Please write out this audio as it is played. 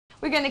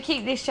we're going to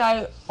keep this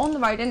show on the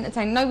road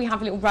entertaining. No, we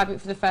have a little rabbit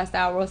for the first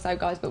hour or so,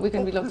 guys, but we're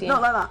going to be locked in.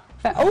 Not like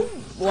that. Oh,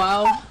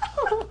 wow.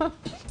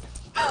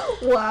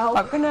 Wow.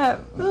 I'm going to...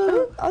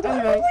 I don't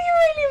know. You're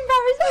really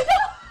embarrassing.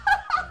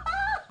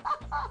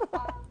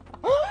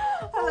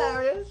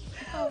 Hilarious.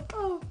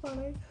 Oh,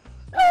 funny.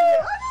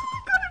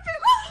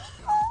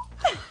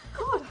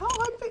 God, how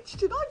high pitched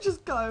did I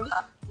just go?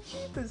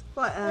 Jeepers.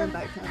 Right, and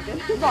back down again.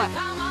 Right.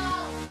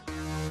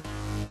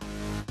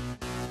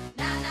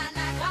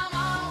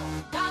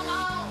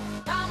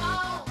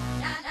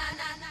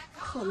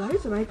 Got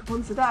loads of makeup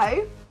on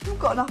today. I've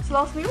got enough to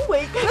last me all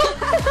week.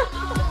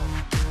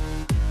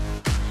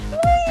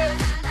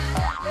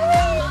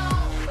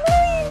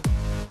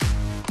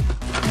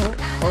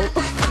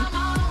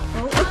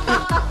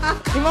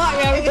 You might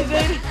be able to do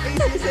it.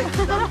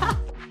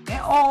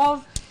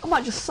 Of. I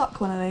might just suck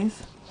one of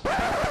these.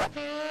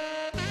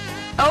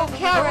 Oh,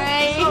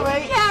 Carrie! Oh,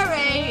 sorry.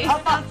 Carrie!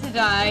 It's not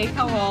today,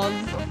 come on.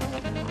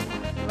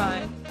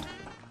 Right.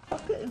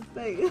 Fuck it and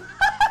see.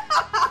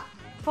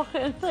 Fuck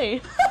it and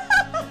see.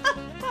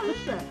 That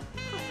was it.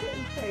 Fuck it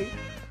and see.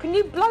 Can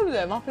you blow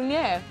them up in the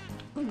air?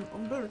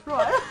 I'm doing it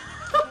right.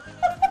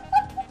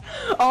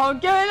 Oh,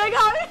 give it a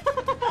go!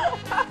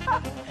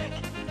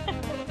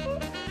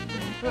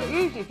 But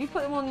usually, if you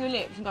put them on your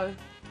lips and go,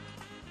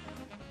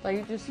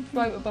 they just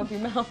float above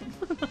your mouth.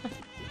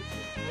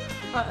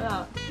 Like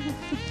that.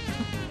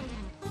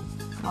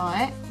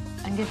 Right,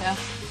 and give it a...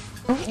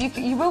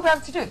 You will be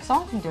able to do it, because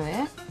I can do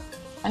it.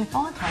 And if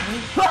I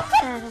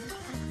can...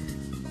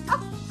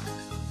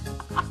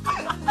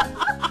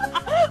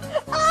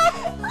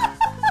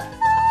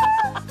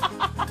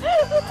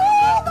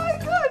 Oh my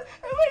god!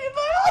 It went in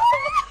my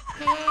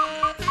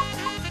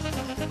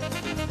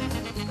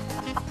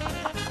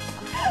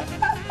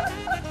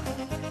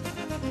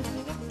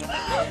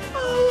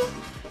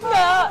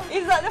Nah,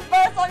 is that the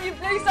first time you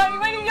blew something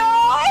went in your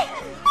eye?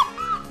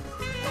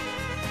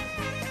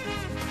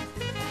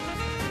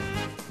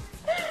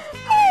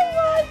 Oh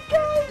my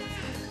god!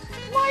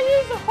 My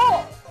ears are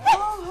hot!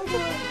 Oh my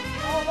god!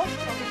 Oh, that's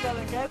probably done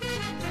again.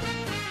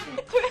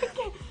 Do it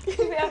again. Do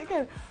it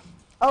again.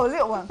 Oh, a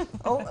little one.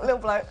 Oh, a little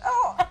bloke.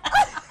 Oh!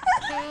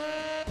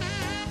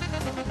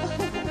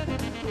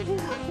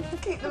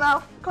 Keep the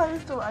mouth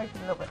closed or open a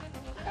little bit.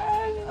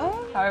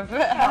 However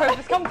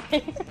it's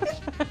comfy.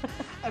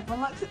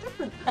 Everyone likes it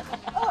different.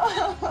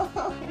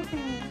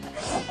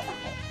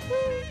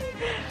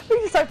 You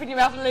just open your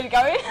mouth and let it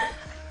go in.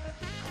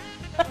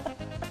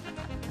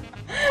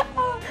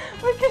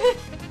 We're gonna...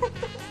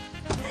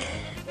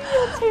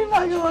 You're too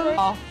much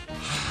fun.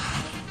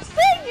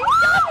 See,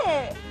 you've done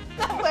it!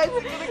 Where's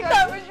it gonna go?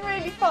 That was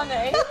really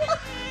funny.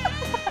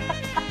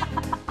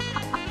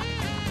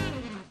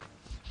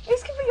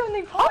 This could be your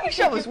new I party. wish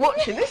I was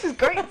watching. This is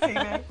great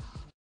TV.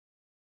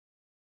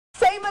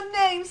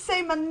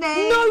 Say my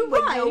name. No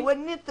when way. no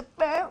one is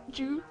about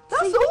you.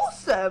 That's See,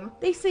 awesome.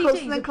 These Close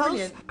CDs and are then close.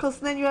 brilliant. Close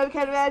and then you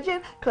can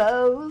imagine.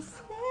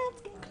 Close.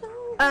 Let's get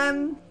close.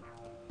 Don't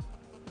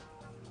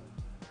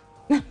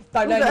know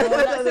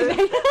that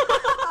CD.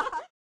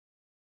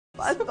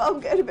 But I'm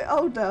getting a bit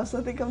old now, so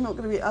I think I'm not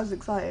going to be as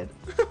excited.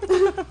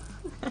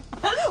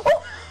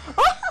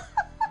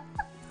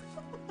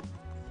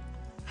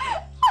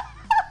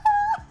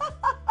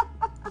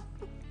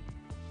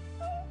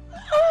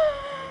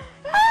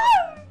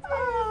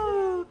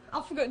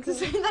 I've forgotten to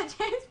say that,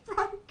 James.